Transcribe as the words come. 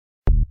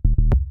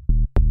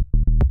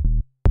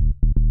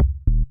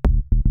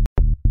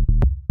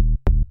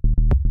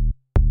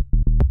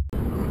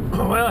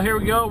Well, here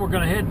we go. We're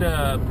going to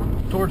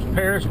head towards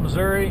Paris,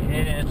 Missouri,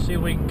 and see if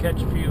we can catch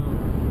a few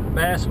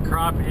bass and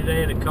crappie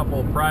today at a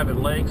couple of private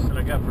lakes that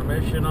I got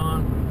permission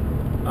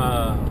on.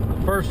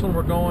 The first one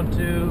we're going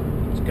to,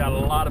 it's got a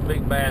lot of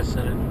big bass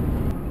in it.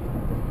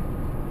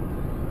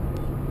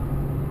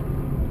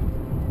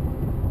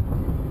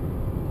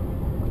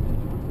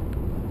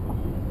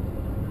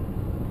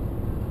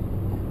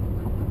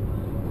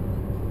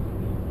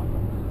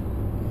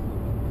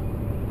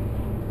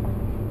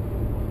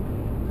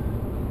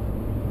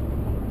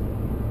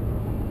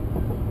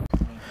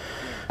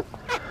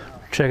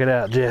 Check it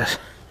out, Jess.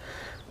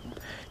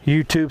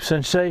 YouTube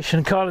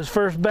sensation caught his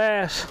first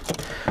bass.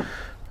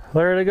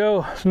 There they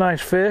go. It's a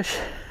nice fish.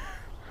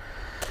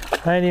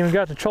 I ain't even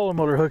got the trolling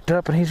motor hooked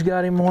up and he's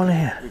got him one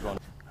in.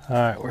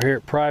 Alright, we're here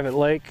at Private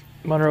Lake,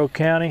 Monroe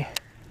County.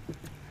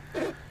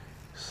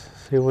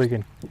 See if we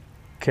can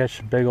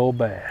catch a big old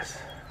bass.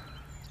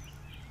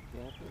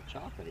 Yeah, it's a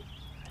little chocolatey.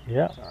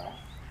 Yep.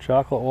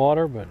 Chocolate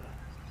water, but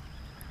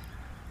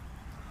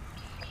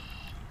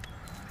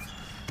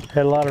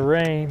had a lot of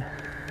rain.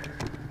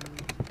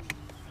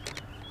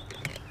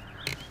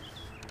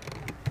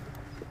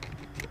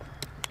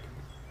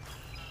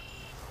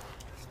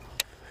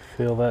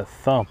 Feel that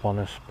thump on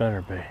this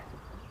spinnerbait.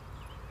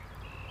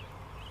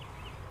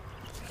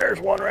 There's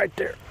one right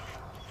there.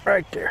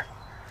 Right there.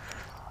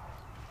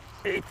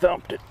 He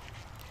thumped it.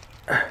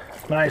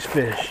 Nice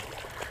fish.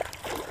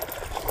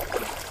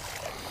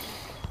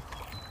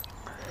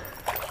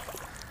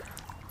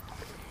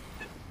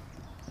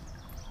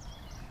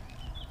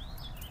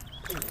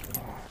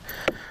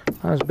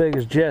 Not as big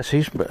as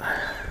Jesse's, but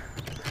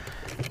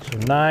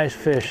some nice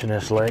fish in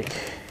this lake.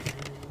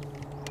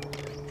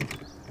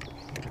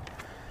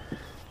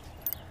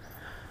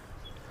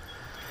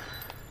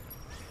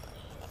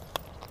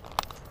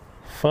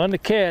 Fun to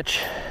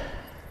catch.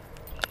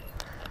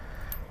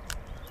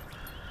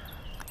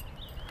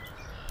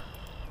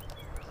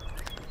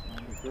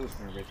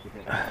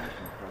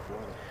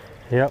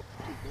 Yep.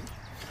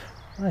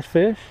 Nice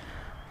fish.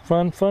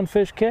 Fun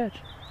fish catch.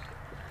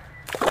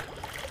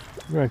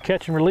 We're going to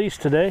catch and release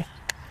today.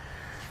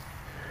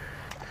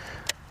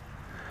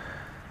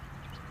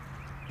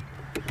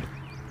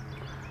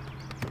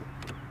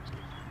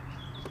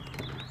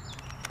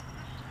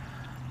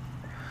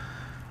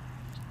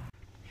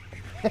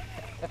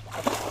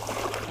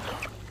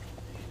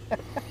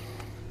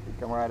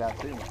 Come right out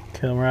to you.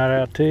 Come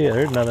right out to you.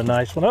 There's another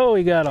nice one. Oh,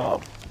 he got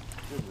off.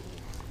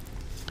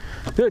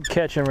 Good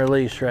catch and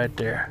release right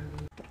there.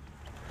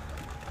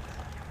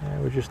 Yeah,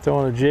 we're just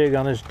throwing a jig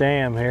on this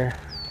dam here.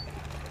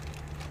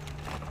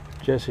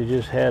 Jesse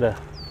just had a,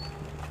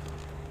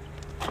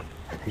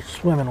 he's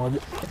swimming with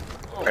it.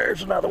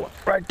 There's another one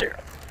right there.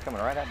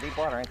 Coming right out deep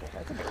water, ain't they?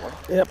 That's a good one.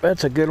 Yep,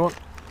 that's a good one.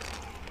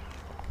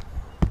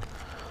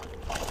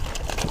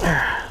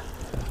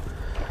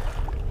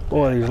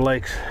 Boy, these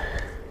lakes,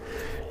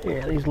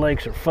 yeah, these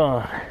lakes are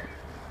fun.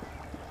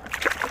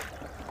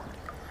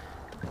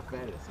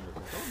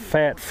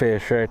 Fat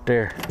fish right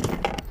there.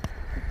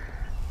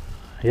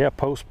 Yeah,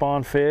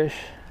 post-spawn fish.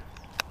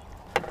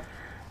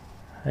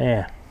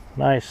 Yeah,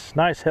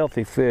 nice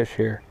healthy fish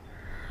here.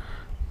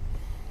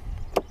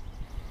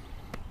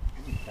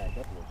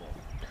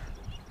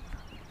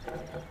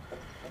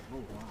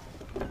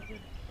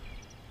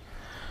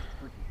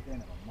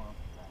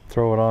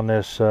 Throw it on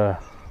this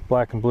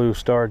black and blue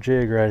star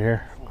jig right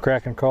here.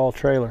 Crack and call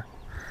trailer.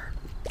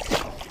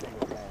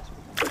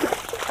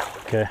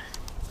 Okay.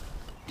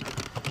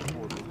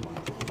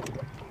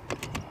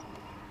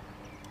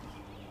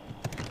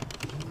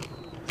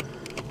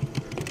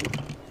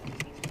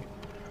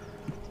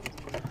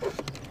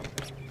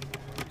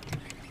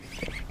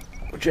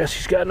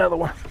 Jesse's got another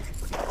one.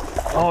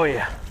 Oh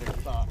yeah.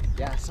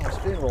 Yeah, I saw a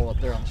spin roll up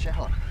there on the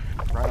shallow.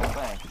 Right on the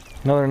bank.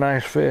 Another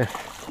nice fish.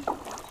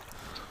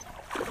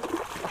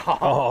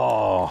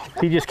 Oh,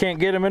 he just can't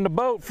get him in the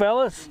boat,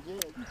 fellas.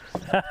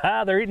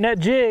 They're eating that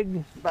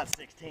jig. About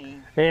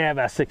 16. Yeah,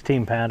 about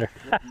 16 pounder.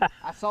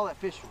 I saw that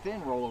fish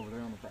fin roll over there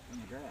on the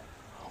grass.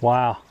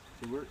 Wow.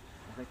 So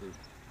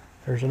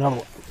There's another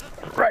one.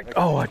 Right.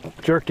 Oh, I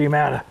jerked him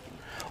out of.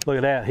 Look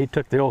at that. He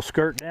took the old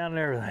skirt down and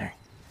everything.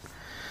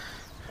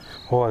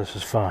 Boy, this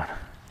is fun. Hey,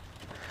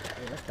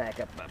 let's back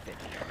up about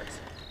 50 yards.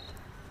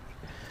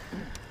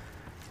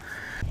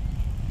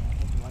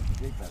 Like the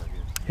jig better here.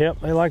 Yep,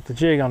 they like the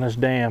jig on this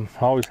dam.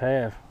 Always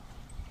have.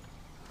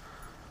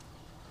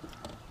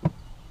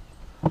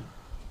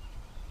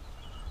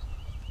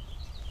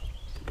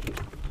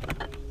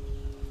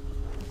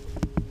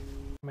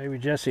 Maybe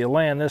Jesse will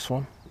land this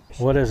one.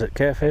 What is it,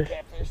 catfish?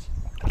 Catfish.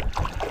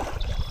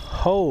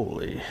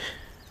 Holy.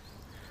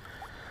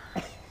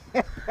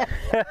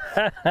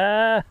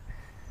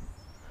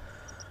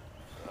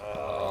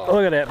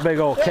 Look at that big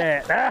old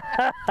cat.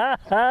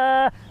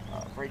 Oh,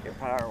 freaking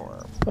power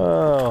worm.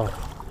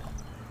 Oh.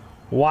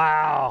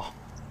 Wow.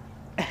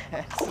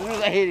 As soon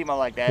as I hit him, I'm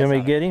like that. Let me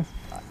get him.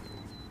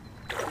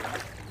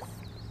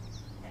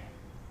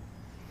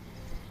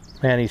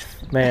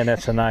 Man,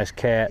 that's a nice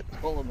cat.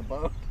 Pulling the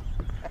boat.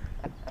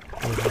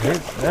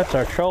 That's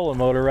our trolling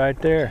motor right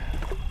there.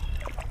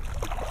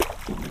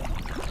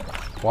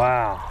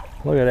 Wow,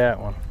 look at that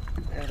one.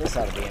 Yeah, this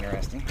ought to be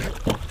interesting.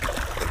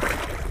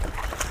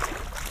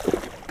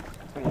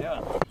 What are you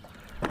doing?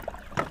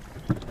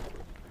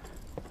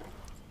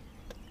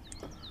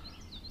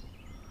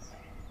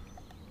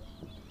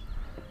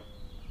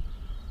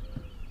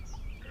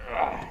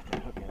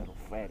 Hook that little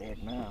fat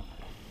head mouth.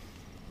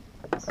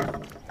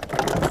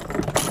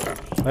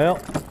 Well,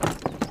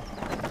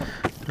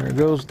 there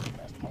goes.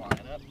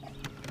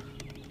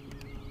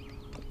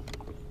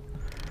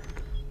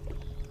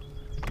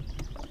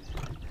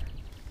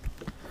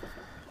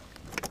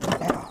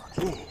 Oh,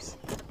 jeez.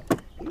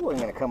 He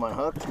wasn't going to come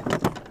unhooked.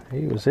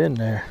 He was in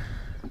there.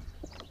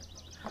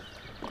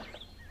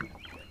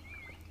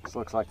 This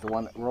looks like the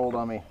one that rolled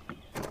on me.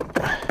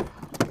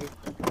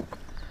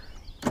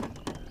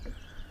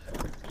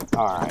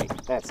 Alright,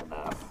 that's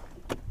enough.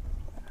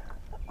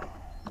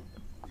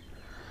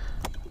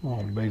 Come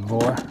on, big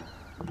boy.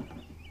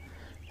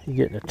 You're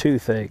getting a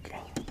toothache.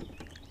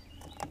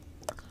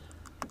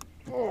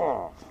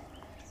 Oh.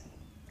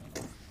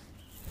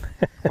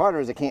 Part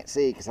of it I can't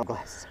see because I'm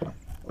glasses.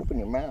 Open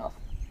your mouth.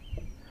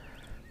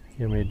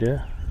 You want me to do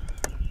it?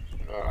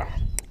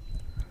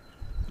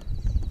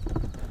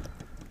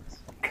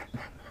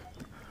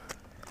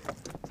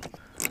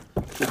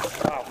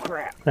 Oh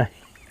crap. Hey.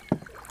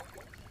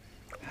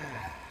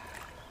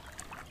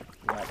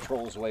 Got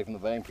trolls away from the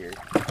bank here.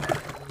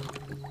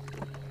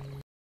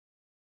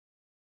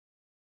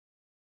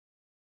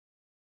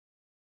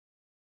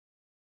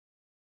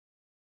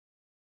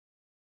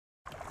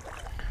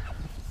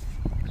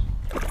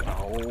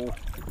 Oh.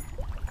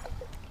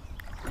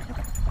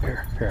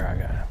 Here, I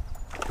got it.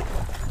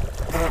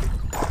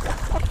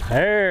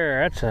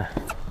 There, that's a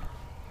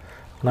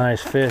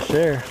nice fish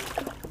there.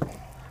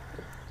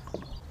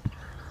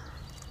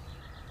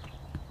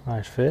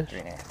 Nice fish.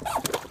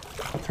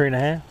 3.5.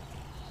 3.5.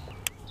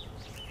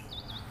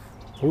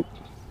 Oop.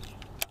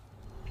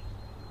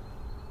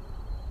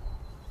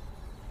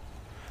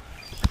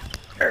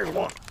 There's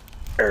one.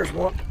 There's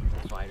one.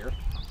 Fighter.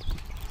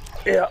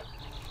 Yeah.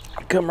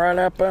 Come right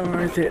up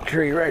underneath that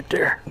tree right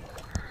there.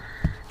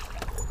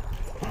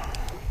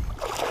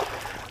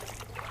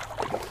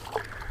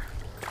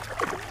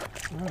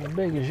 Not as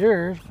big as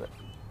yours, but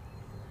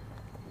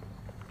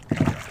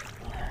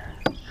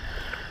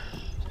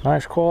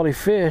nice quality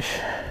fish.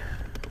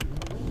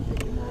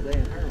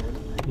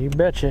 You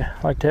betcha.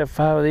 Like to have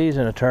 5 of these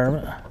in a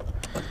tournament.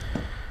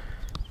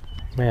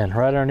 Man,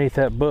 right underneath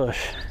that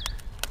bush.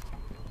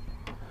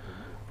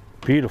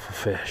 Beautiful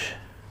fish.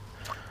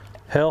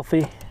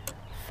 Healthy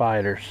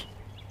fighters.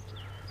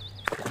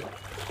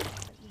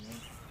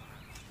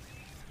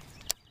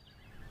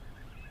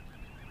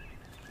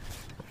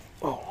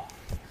 Oh,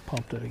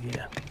 pumped it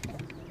again.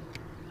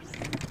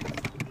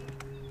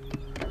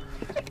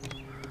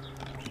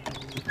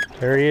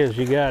 There he is,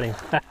 you got him.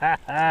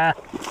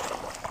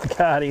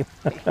 Got him.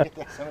 As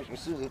soon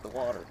as it hit the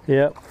water.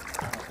 Yep.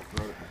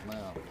 Throw it in his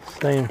mouth.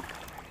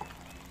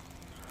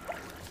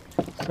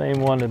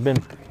 Same one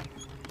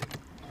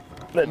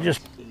that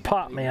just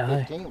popped me, I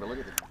think. 15, but look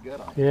at the gut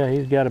on him. Yeah,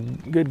 he's got a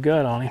good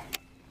gut on him.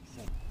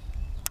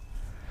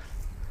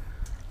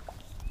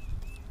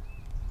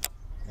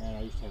 Man,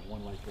 I used to have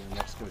one like there in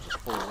Mexico, just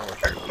full of water.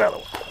 There's another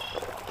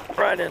one.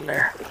 Right in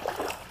there.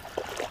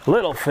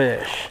 Little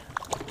fish.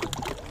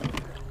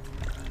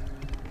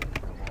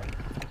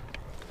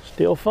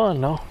 Still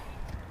fun though.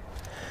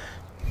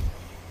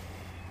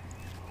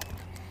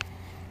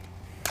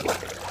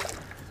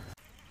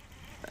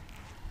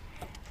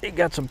 He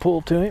got some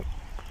pull to him.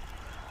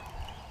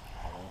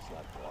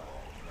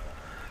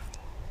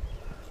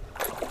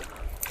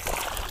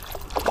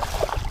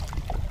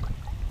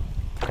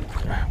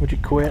 Would you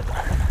quit?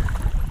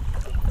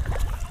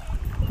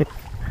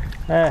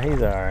 Ah,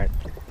 he's all right.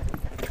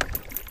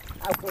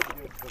 I wouldn't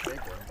do it for big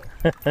one.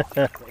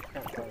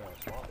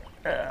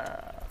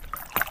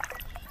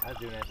 I was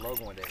doing that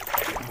Logan one day.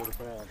 40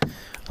 pounds.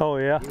 Oh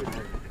yeah? He was ready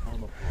to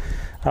come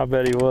apart. I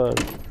bet he was.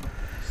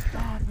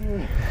 Stop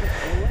me. It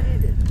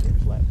landed. It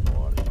flat in the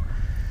water.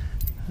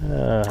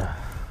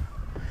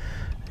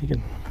 You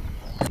can,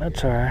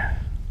 that's all right.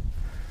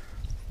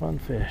 Fun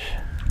fish.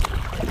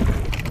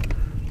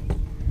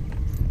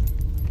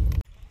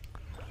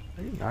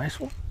 Nice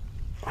one.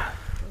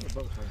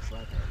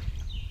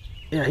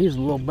 Yeah, he's a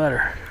little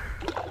better.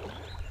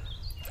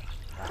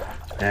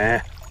 Nah,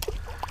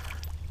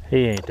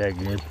 he ain't that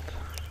good.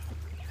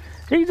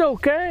 He's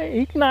okay.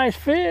 He's a nice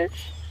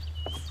fish.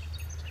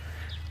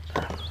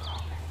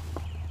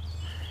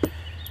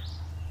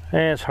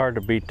 It's hard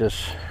to beat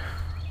this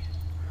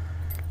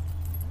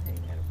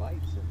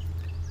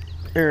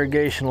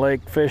irrigation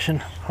lake fishing.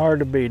 Hard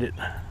to beat it.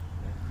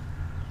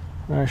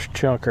 Nice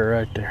chunker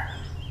right there.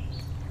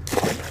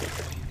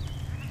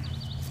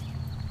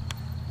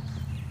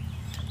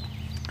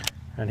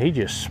 And he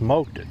just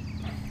smoked it.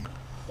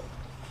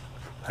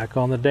 Back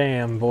on the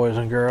dam, boys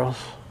and girls.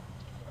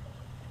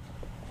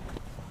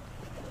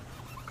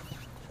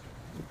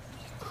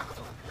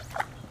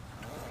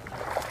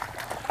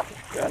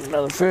 Got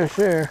another fish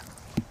there.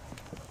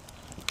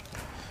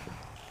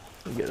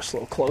 Get us a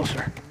little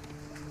closer.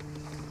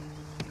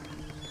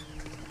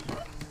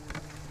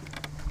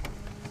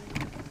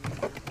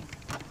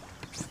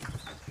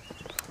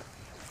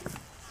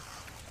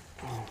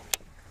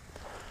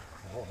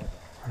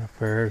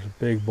 There's a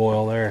big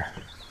boil there.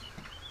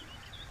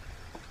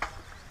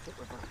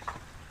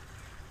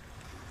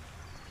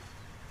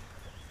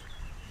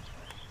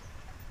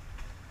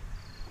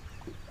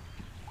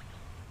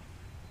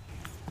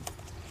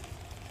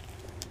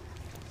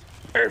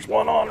 There's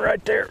one on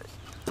right there.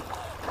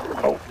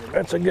 Oh,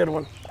 that's a good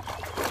one.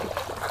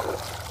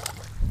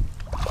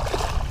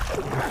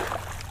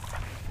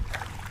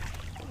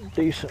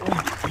 Decent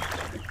one.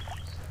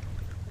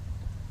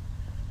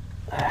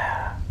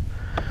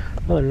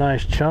 Another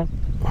nice chunk.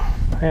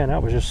 Man, I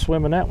was just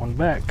swimming that one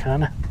back,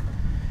 kind of.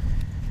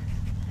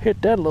 Hit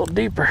that a little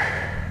deeper.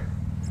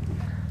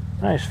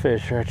 Nice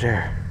fish right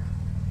there.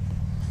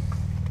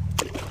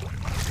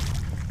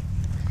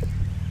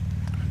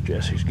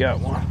 Jesse's got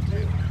one.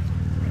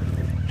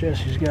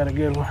 Jesse's got a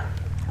good one.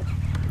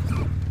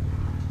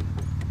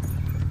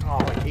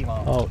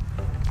 Oh,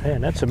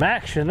 man, that's some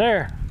action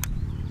there.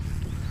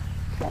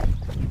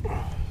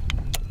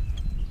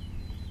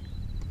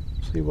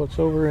 See what's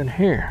over in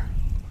here.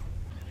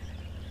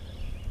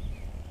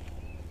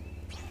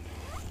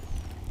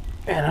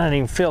 Man, I didn't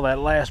even feel that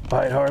last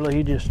bite hardly.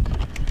 He just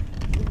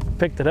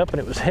picked it up and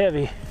it was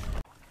heavy.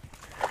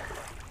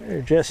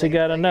 There, Jesse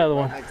got another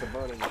one.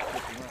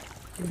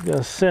 We're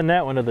gonna send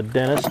that one to the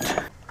dentist.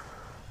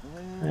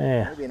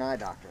 Yeah. Maybe an eye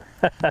doctor.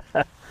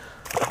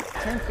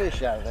 10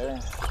 fish out of there.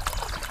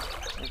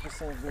 There just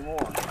seems to be more.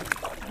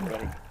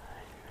 Buddy.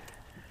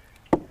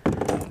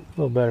 A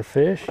little better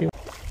fish.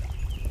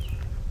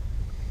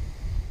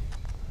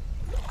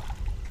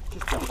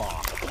 Just jump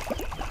off.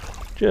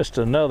 Just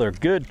another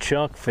good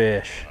chunk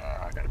fish.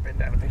 I gotta bend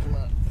down and pick him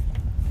up.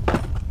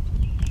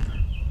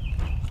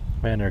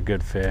 Man, they're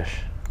good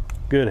fish.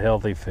 Good,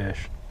 healthy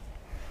fish.